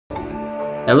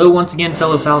Hello once again,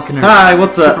 fellow Falconers. Hi,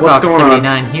 what's up? What's going on?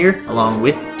 SuperFalcon79 here, along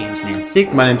with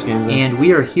Gamesman6. My name's Gamesman. And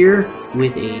we are here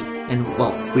with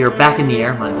we are back in the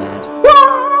air, my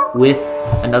bad, with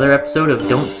another episode of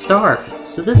Don't Starve.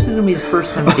 So this is going to be the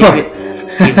first time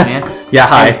Gamesman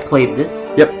has played this.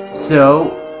 Yep.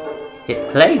 So,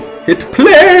 hit play. Hit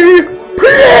play!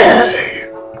 Play!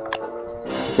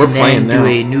 We're playing now. Do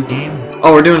a new game.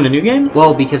 Oh, we're doing a new game?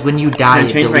 Well, because when you die, Can I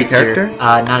change my character?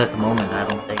 Not at the moment, I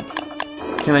don't think.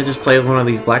 Can I just play with one of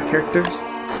these black characters?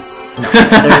 No,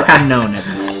 they're unknown at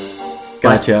the moment.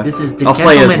 Gotcha. But this is the I'll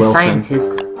play as gentleman Wilson.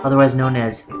 scientist, otherwise known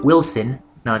as Wilson.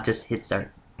 No, just hit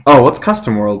start. Oh, what's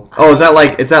custom world? Oh, is that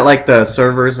like the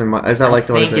servers and is that like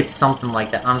the I think it's something like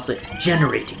that. Honestly,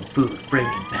 generating food,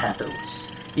 framing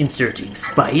pathos, inserting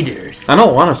spiders. I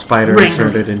don't want a spider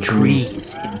inserted in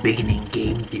trees, beginning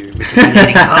game theory,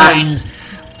 manipulating hinds,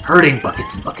 herding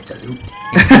buckets and buckets of loot,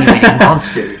 insinuating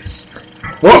monsters.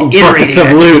 What buckets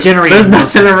of loot? There's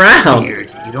nothing around.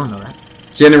 Beard. You don't know that.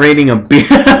 Generating a beard.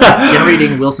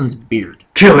 Generating Wilson's beard.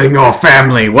 Killing your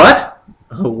family. What?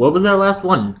 Oh, what was that last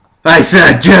one? I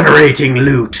said generating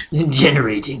loot.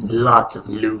 Generating lots of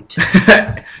loot.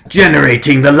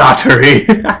 Generating the lottery.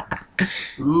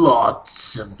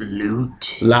 Lots of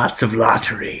loot. Lots of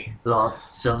lottery.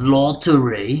 Lots of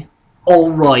lottery.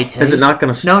 All right. Hey. Is it not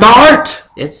going to start?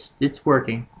 No. It's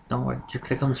working. Don't worry. Just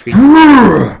click on the screen.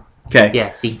 Okay.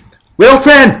 Yeah. See.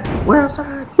 Wilson.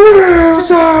 Wilson.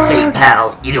 Wilson. Say,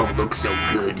 pal, you don't look so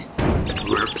good.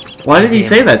 Why did he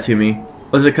say that to me?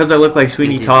 Was it because I look like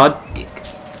Sweeney Todd?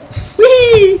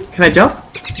 Whee! Can I jump?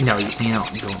 No, you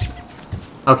can't. You don't.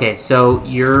 Okay, so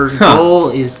your goal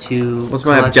is to... What's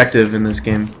my objective in this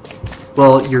game?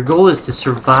 Well, your goal is to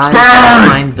survive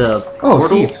and find the portal,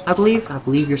 seeds. I believe. I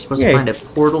believe you're supposed to find a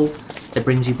portal that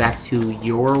brings you back to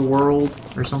your world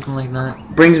or something like that.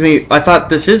 Brings me... I thought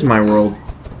this is my world.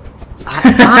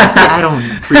 Honestly, I don't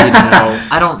really know.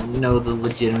 I don't know the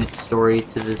legitimate story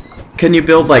to this. Can you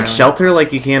build, like, shelter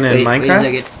like you can in Minecraft?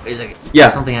 Wait a second. Yeah.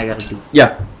 There's something I gotta do.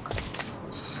 Yeah.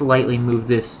 Slightly move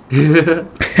this. Because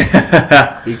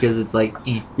it's like...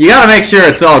 You gotta make sure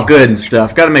it's all good and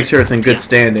stuff. Gotta make sure it's in good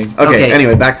standing. Okay,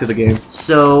 anyway, back to the game.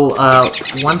 So,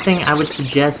 one thing I would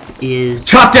suggest is...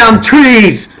 Chop down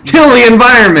trees! Kill the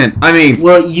environment! I mean...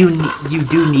 Well, you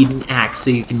do need an axe so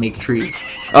you can make trees.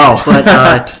 Oh,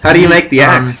 but how do you make the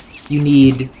axe? You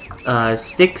need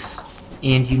sticks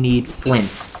and you need flint.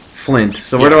 Flint.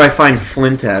 So where do I find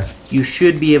flint at? You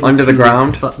should be able under the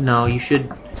ground. No, you should.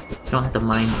 You don't have to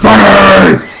mine.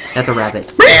 That's a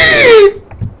rabbit.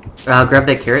 Grab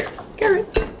that carrot.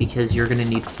 Because you're gonna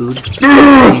need food.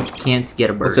 You can't get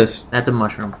a bird. What's this? That's a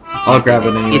mushroom. I'll grab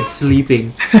it anyway. It's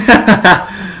sleeping.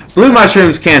 Blue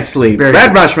mushrooms can't sleep. Very red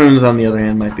good. mushrooms, on the other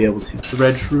hand, might be able to. The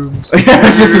red shrooms. I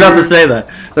was just about to say that.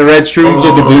 The red shrooms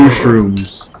or the blue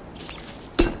shrooms.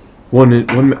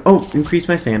 Oh, increase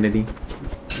my sanity.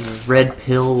 Red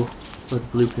pill with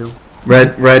blue pill.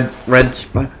 Red.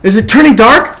 Is it turning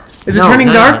dark? Is it turning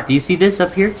dark? No. Do you see this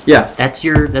up here? Yeah. That's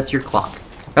your clock.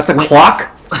 That's a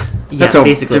clock? Yeah, that's a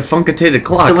basically. defunctated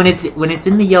clock. So when it's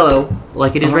in the yellow,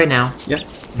 like it is right now, yeah,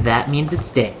 that means it's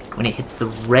day. When it hits the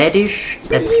reddish,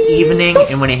 that's evening,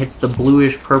 and when it hits the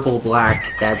bluish purple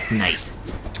black, that's night.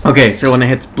 Okay, so when it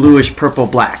hits bluish purple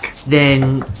black,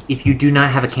 then if you do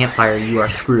not have a campfire, you are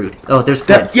screwed. Oh, there's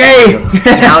flint. Yay!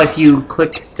 Yes. Now if you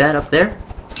click that up there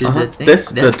to the thing,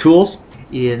 the tools,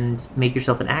 and make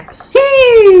yourself an axe.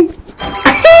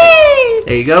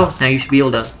 There you go. Now you should be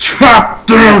able to chop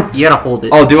down. You gotta hold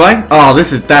it. Oh, do I? Oh,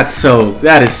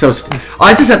 that is so. Oh,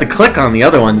 I just have to click on the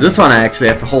other ones. This one I actually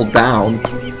have to hold down.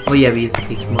 Well, yeah, because it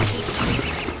takes more.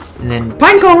 And then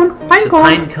pine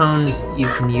pine cones you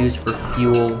can use for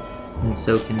fuel, and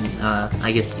so can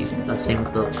I guess you same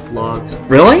with the logs.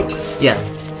 Really? Yeah,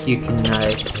 you can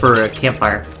for a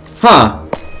campfire. Huh.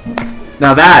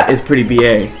 Now that is pretty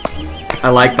BA. I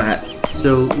like that.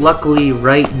 So luckily,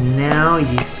 right now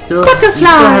you still have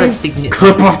a significant.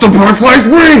 Clip off the butterfly's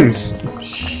wings.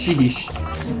 Sheesh.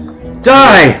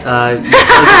 Die. You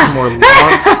some more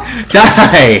logs.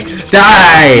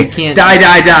 Die. You can't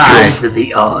Die. Go for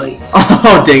the eyes.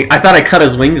 Oh dang! I thought I cut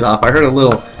his wings off. I heard a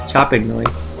little chopping noise.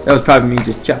 That was probably me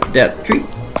just chopping down the tree.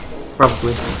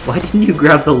 Probably. Why didn't you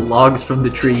grab the logs from the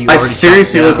tree you I already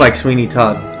seriously chopped down? look like Sweeney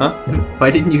Todd, huh? Why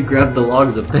didn't you grab the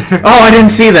logs up there? Oh, I didn't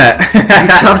see that. You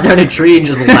chopped down a tree and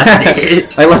just left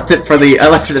it. I left it for the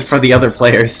other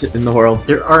players in the world.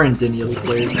 There aren't any other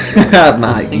players. Not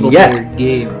It's a single yet. player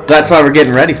game. That's why we're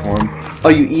getting ready for them. Oh,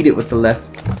 you eat it with the left.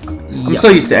 I'm Yep. so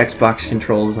used to Xbox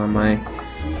controls on my.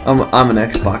 I'm an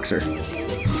Xboxer.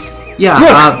 Yeah.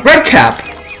 Look, red cap.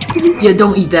 Yeah.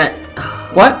 Don't eat that.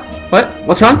 What? What?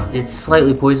 What's wrong? It's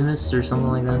slightly poisonous or something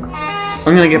like that.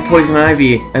 I'm gonna get poison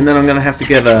ivy, and then I'm gonna have to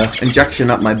get an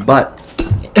injection up my butt.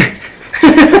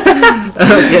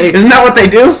 Okay. Isn't that what they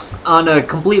do? On a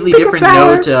completely different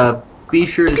note, be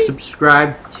sure to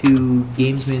subscribe to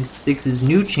Gamesman6's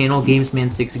new channel,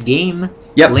 Gamesman6 Game.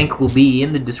 Yep. Link will be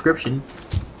in the description.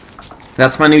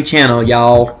 That's my new channel,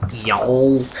 y'all.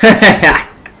 Y'all. I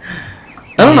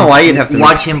don't know why you'd have to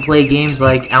watch him play games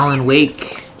like Alan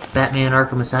Wake, Batman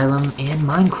Arkham Asylum, and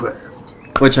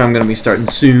Minecraft. Which I'm gonna be starting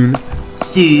soon.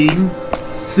 Soon.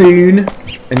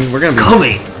 And we're gonna be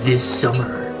coming this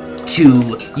summer to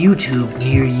YouTube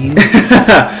near you.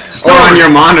 Or on your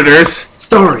monitors.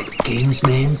 Story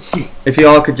Gamesman6. If you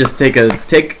all could just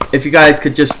if you guys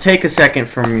could just take a second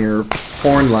from your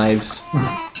porn lives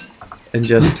and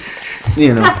just,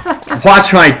 you know,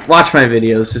 watch my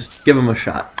videos. Just give them a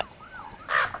shot.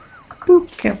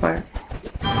 Boop, campfire.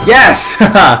 Yes!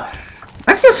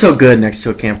 I feel so good next to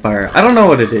a campfire. I don't know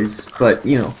what it is, but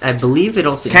you know. I believe it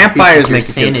also campfires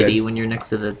increases your make sanity when you're next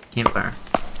to the campfire.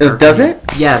 Does it?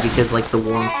 Yeah, because like the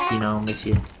warmth, you know, makes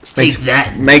you take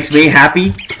that. Makes me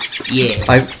happy. Yeah.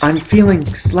 I'm feeling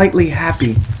slightly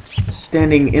happy,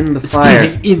 standing in the fire.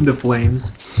 Standing in the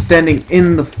flames. Standing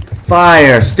in the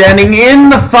fire. Standing in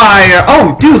the fire.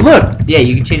 Oh, dude, look. Yeah,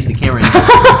 you can change the camera.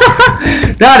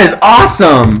 That is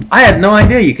awesome. I had no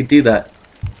idea you could do that.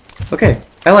 Okay,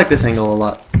 I like this angle a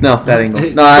lot. No, that angle.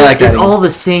 No, I like that It's angle. all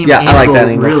the same Yeah, angle, I like that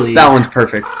angle. really. That one's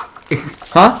perfect.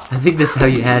 Huh? I think that's how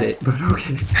you had it, but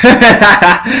okay.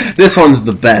 This one's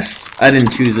the best. I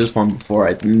didn't choose this one before.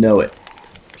 I know it.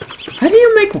 How do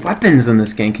you make weapons in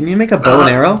this game? Can you make a bow and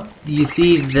arrow? You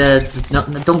see no,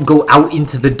 don't go out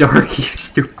into the dark, you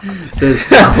stupid.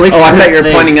 Oh, I thought you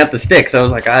were pointing at the sticks. I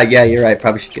was like, yeah, you're right.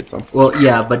 Probably should get some. Well,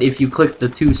 yeah, but if you click the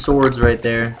two swords right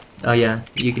there, oh yeah,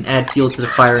 you can add fuel to the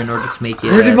fire in order to make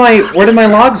it. Where did my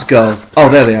logs go? Oh,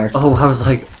 there they are. Oh, I was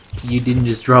like, you didn't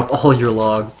just drop all your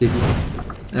logs, did you?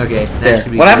 Okay, that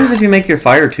should be What happens if you make your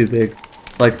fire too big?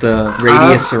 Like the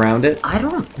radius around it? I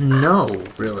don't know,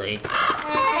 really.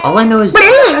 All I know is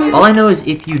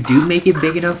if you do make it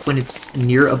big enough when it's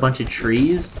near a bunch of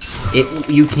trees,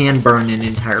 you can burn an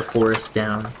entire forest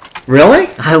down. Really?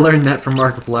 I learned that from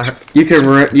Markiplier. You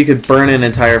could burn an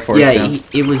entire forest down. Yeah,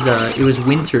 it was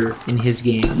winter in his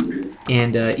game,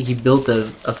 and he built a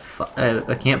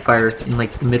campfire in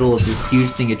like the middle of this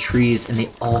huge thing of trees, and they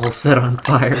all set on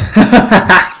fire.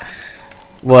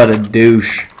 What a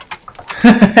douche.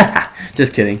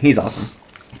 Just kidding. He's awesome.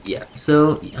 Yeah.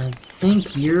 So I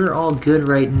think you're all good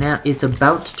right now. It's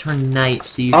about to turn night,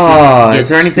 so you should is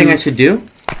there anything I should do?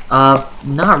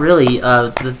 Not really.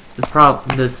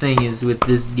 The thing is with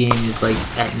this game is like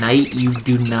at night you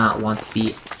do not want to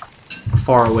be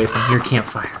far away from your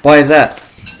campfire. Why is that?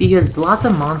 Because lots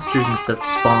of monsters and stuff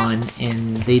spawn,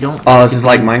 and they don't. Oh, this is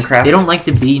like Minecraft. They don't like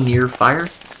to be near fire.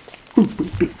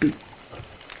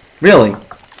 Really?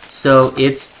 So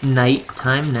it's night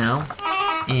time now,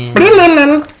 and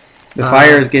the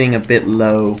fire is getting a bit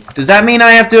low. Does that mean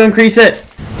I have to increase it?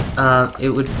 It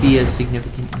would be a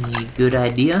significantly good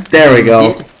idea. There we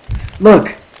go.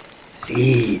 Look,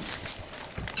 seeds.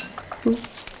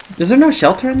 Is there no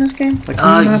shelter in this game?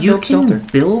 Like, you can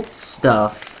build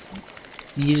stuff.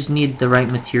 You just need the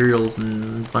right materials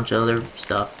and a bunch of other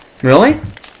stuff. Really?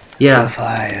 Yeah. The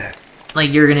fire. Like,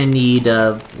 you're gonna need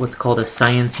what's called a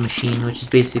science machine, which is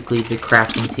basically the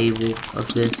crafting table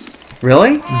of this.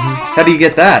 Really? Mm-hmm. How do you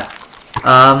get that?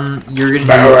 You're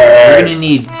gonna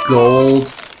need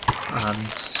gold,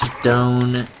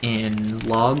 stone, and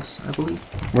logs, I believe.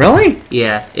 Really?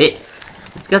 Yeah.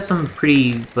 It's got some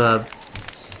pretty.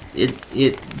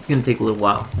 It's gonna take a little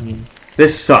while. I mean.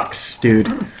 This sucks,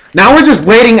 dude. Now we're just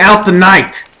waiting out the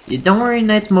night. Don't worry,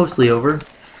 night's mostly over.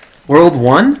 World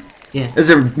 1? Yeah. Is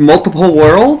there multiple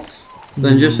worlds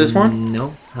than just this one?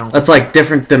 No. I don't That's like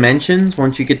different dimensions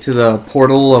once you get to the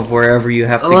portal of wherever you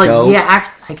have to go?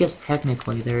 Yeah, I guess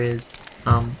technically there is.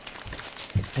 I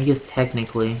guess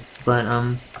technically. But,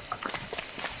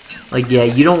 like, yeah,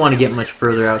 you don't want to get much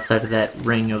further outside of that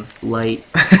ring of light.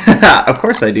 Of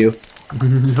course I do.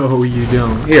 No, you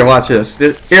don't. Here, watch this.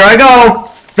 Here I go!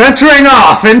 Venturing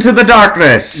off into the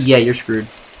darkness! Yeah, you're screwed.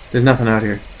 There's nothing out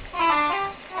here.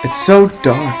 It's so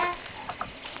dark.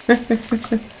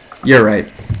 You're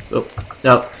right. Oh.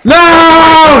 No!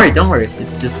 No! Don't worry.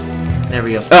 It's just... There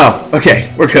we go. Oh,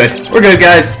 okay. We're good. We're good,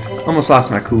 guys. Almost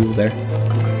lost my cool there.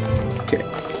 Okay.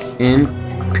 And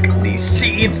pick up these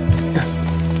seeds.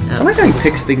 I like how he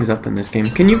picks things up in this game.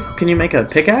 Can you make a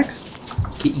pickaxe?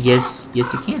 Yes, you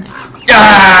can.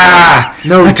 Ah!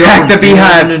 No, attack the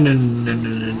beehive.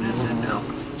 No.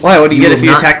 Why? What do you get if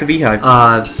you attack the beehive?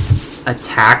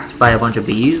 Attacked by a bunch of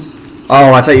bees.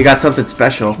 Oh, I thought you got something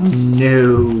special.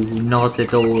 No, not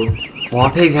at all.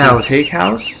 Walk pig house. Pig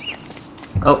house?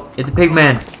 Oh, it's a pig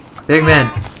man. Pig man.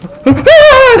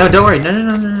 No, don't worry.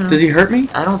 No. Does he hurt me?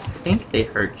 I don't think they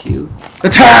hurt you.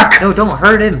 Attack! No, don't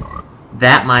hurt him.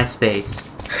 That MySpace.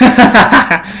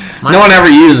 No one ever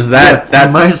uses that. Yeah,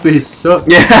 that MySpace sucks.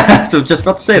 Yeah, so just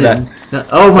about to say that.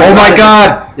 Oh my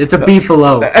god! It's a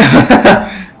beefalo.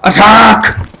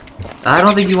 Attack! I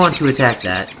don't think you want to attack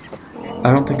that.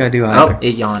 I don't think I do either. Oh,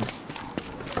 it yawned.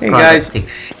 Hey guys,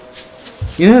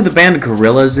 you know who the band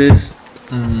Gorillaz is?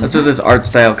 That's what this art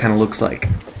style kind of looks like.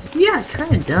 Yeah, it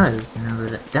kind of does.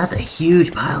 That's a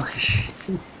huge pile of shit.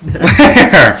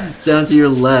 Where? Down to your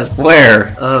left.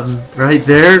 Where? Right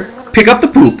there. Pick up the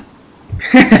poop.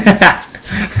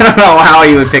 I don't know how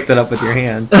you would pick that up with your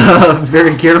hand.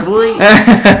 Very carefully.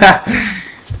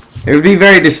 It would be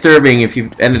very disturbing if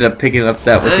you ended up picking up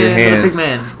that with your hands. Big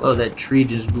man. Oh, that tree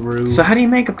just grew. So how do you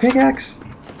make a pickaxe?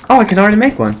 Oh, I can already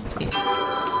make one. Yeah.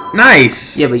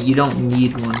 Nice! Yeah, but you don't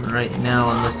need one right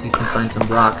now unless you can find some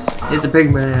rocks. It's a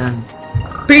pig man.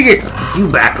 Piggy! You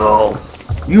back off.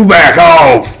 You back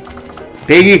off!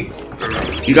 Piggy?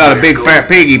 You got a big fat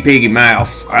piggy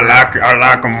mouth. I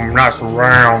like them nice and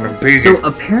round and piggy. So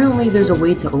apparently there's a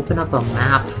way to open up a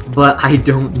map, but I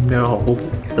don't know.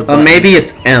 Maybe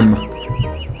it's M.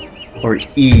 Or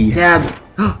E. Tab.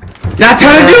 That's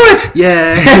how to do it!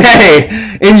 Yeah.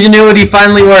 Hey! Ingenuity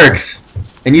finally works.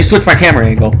 And you switched my camera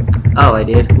angle. Oh, I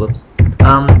did. Whoops.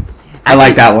 I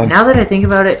like that one. Now that I think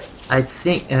about it, I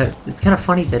think it's kind of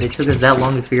funny that it took us that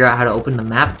long to figure out how to open the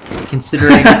map,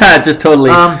 considering just totally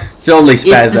spazzed it's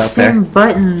the out there. same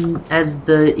button as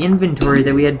the inventory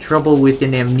that we had trouble with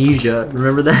in Amnesia.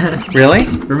 Remember that? Really?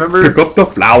 Remember? Pick up the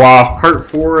flower. Part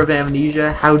 4 of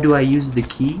Amnesia. How do I use the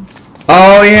key?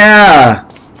 Oh yeah.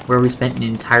 Where we spent an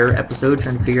entire episode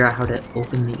trying to figure out how to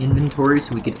open the inventory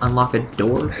so we could unlock a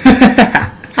door.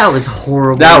 That was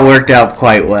horrible. That worked out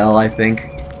quite well, I think.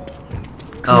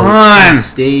 Come on!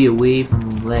 Stay away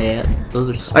from that. Those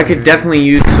are spiders. I could definitely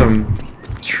use some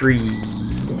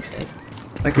trees.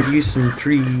 I could use some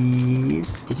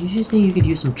trees. Did you just say you could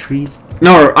use some trees?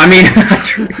 No, I mean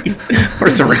trees. We're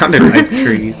surrounded by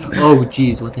trees. Oh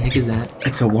jeez, what the heck is that?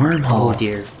 It's a wormhole. Oh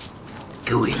dear.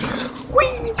 Go in it.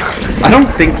 Whee! I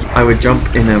don't think I would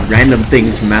jump in a random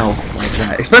thing's mouth like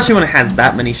that, especially when it has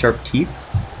that many sharp teeth.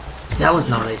 That was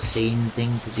not a sane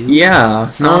thing to do.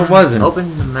 Yeah, no, it wasn't.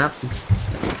 Open the map.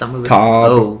 Stop moving. Top.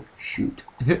 Oh shoot.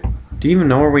 Do you even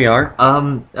know where we are?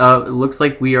 It looks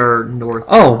like we are north.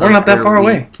 Oh, we're not that far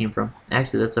away. Came from.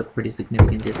 Actually, that's a pretty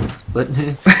significant distance. But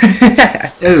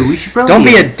oh, we should probably. Don't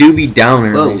be a doobie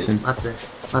downer, Whoa, Mason. lots of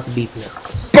beefalo.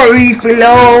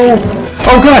 Beefalo!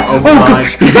 Oh god! Oh, oh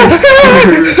gosh.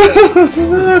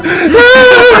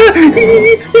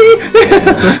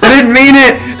 I didn't mean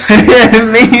it! I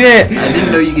didn't mean it! I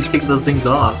didn't know you could take those things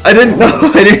off. I didn't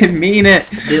know. I didn't mean it.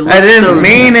 I didn't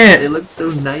mean it. They look so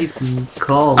nice and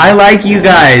calm. I like you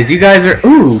guys. You guys are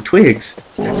twigs.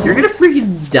 You're gonna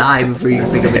freaking die before you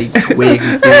can pick up any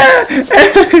twigs,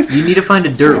 dude. You need to find a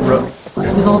dirt road.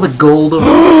 What's with all the gold over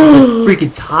there? There's a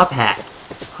freaking top hat.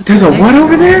 There's a what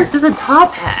over there? There's a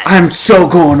top hat. I'm so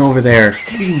going over there.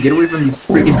 You can get away from these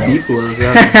freaking beefaloes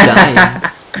without dying.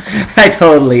 I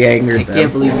totally angered them. I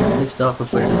can't believe you pissed off a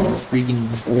bunch of freaking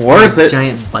worth it.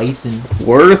 Giant bison.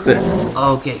 Worth it.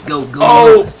 Okay, go.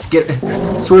 Oh!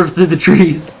 Swerve through the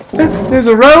trees. There's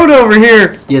a road over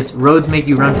here. Yes, roads make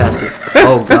you run faster.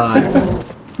 Oh god.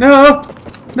 No!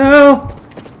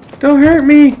 Don't hurt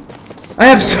me. I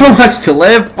have so much to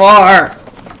live for.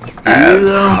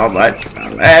 How much to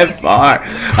live for?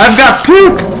 I've got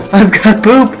poop.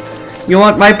 You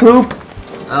want my poop?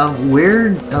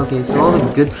 Where? Okay, so all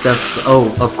the good stuff.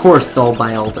 Oh, of course, it's all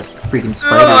by all the freaking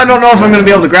spiders. Oh, I don't know if I'm gonna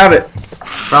be able to grab it.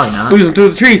 Probably not. Losing through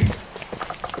the trees.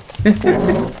 If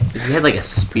you had like a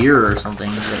spear or something,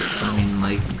 I mean,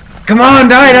 like. Come on,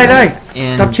 die!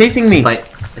 And stop chasing me. I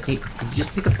think. Did you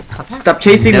just pick up the top? Stop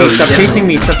chasing me! Stop chasing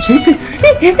me! Stop chasing!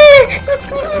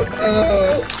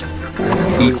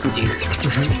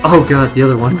 Oh god, the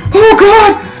other one. Oh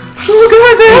god!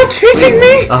 They're all chasing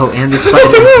me! Oh, and the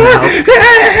spiders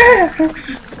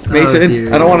now.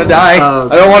 Mason, I don't want to die.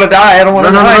 I don't want to die. I don't want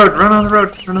to die. Run on the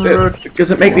road. Does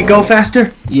it make me go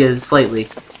faster? Yeah, slightly.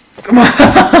 Come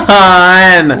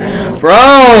on,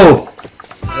 bro!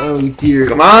 Oh dear.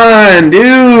 Come on,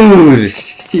 dude!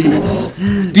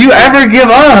 Do you ever give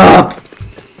up?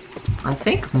 I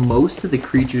think most of the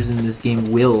creatures in this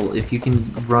game will, if you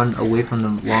can run away from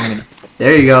them long enough.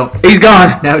 There you go. He's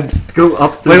gone. Now just go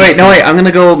up. Wait. I'm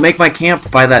gonna go make my camp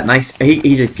by that nice.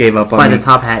 He just gave up on me. By the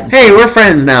top hat. Hey, we're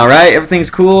friends now, right? Everything's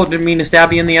cool. Didn't mean to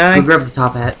stab you in the eye. Go grab the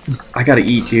top hat. I gotta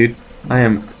eat, dude. I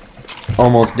am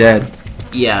almost dead.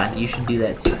 Yeah, you should do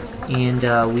that too.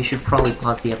 And we should probably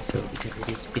pause the episode because it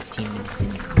is 15 minutes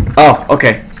in. Oh,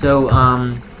 okay. So,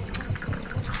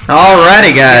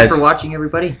 alrighty, guys. Thanks for watching,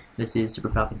 everybody. This is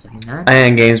SuperFalcon79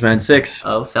 and Gamesman6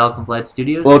 of Falcon Flight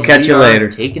Studios. We'll catch you later.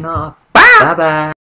 Taking off. Bye bye.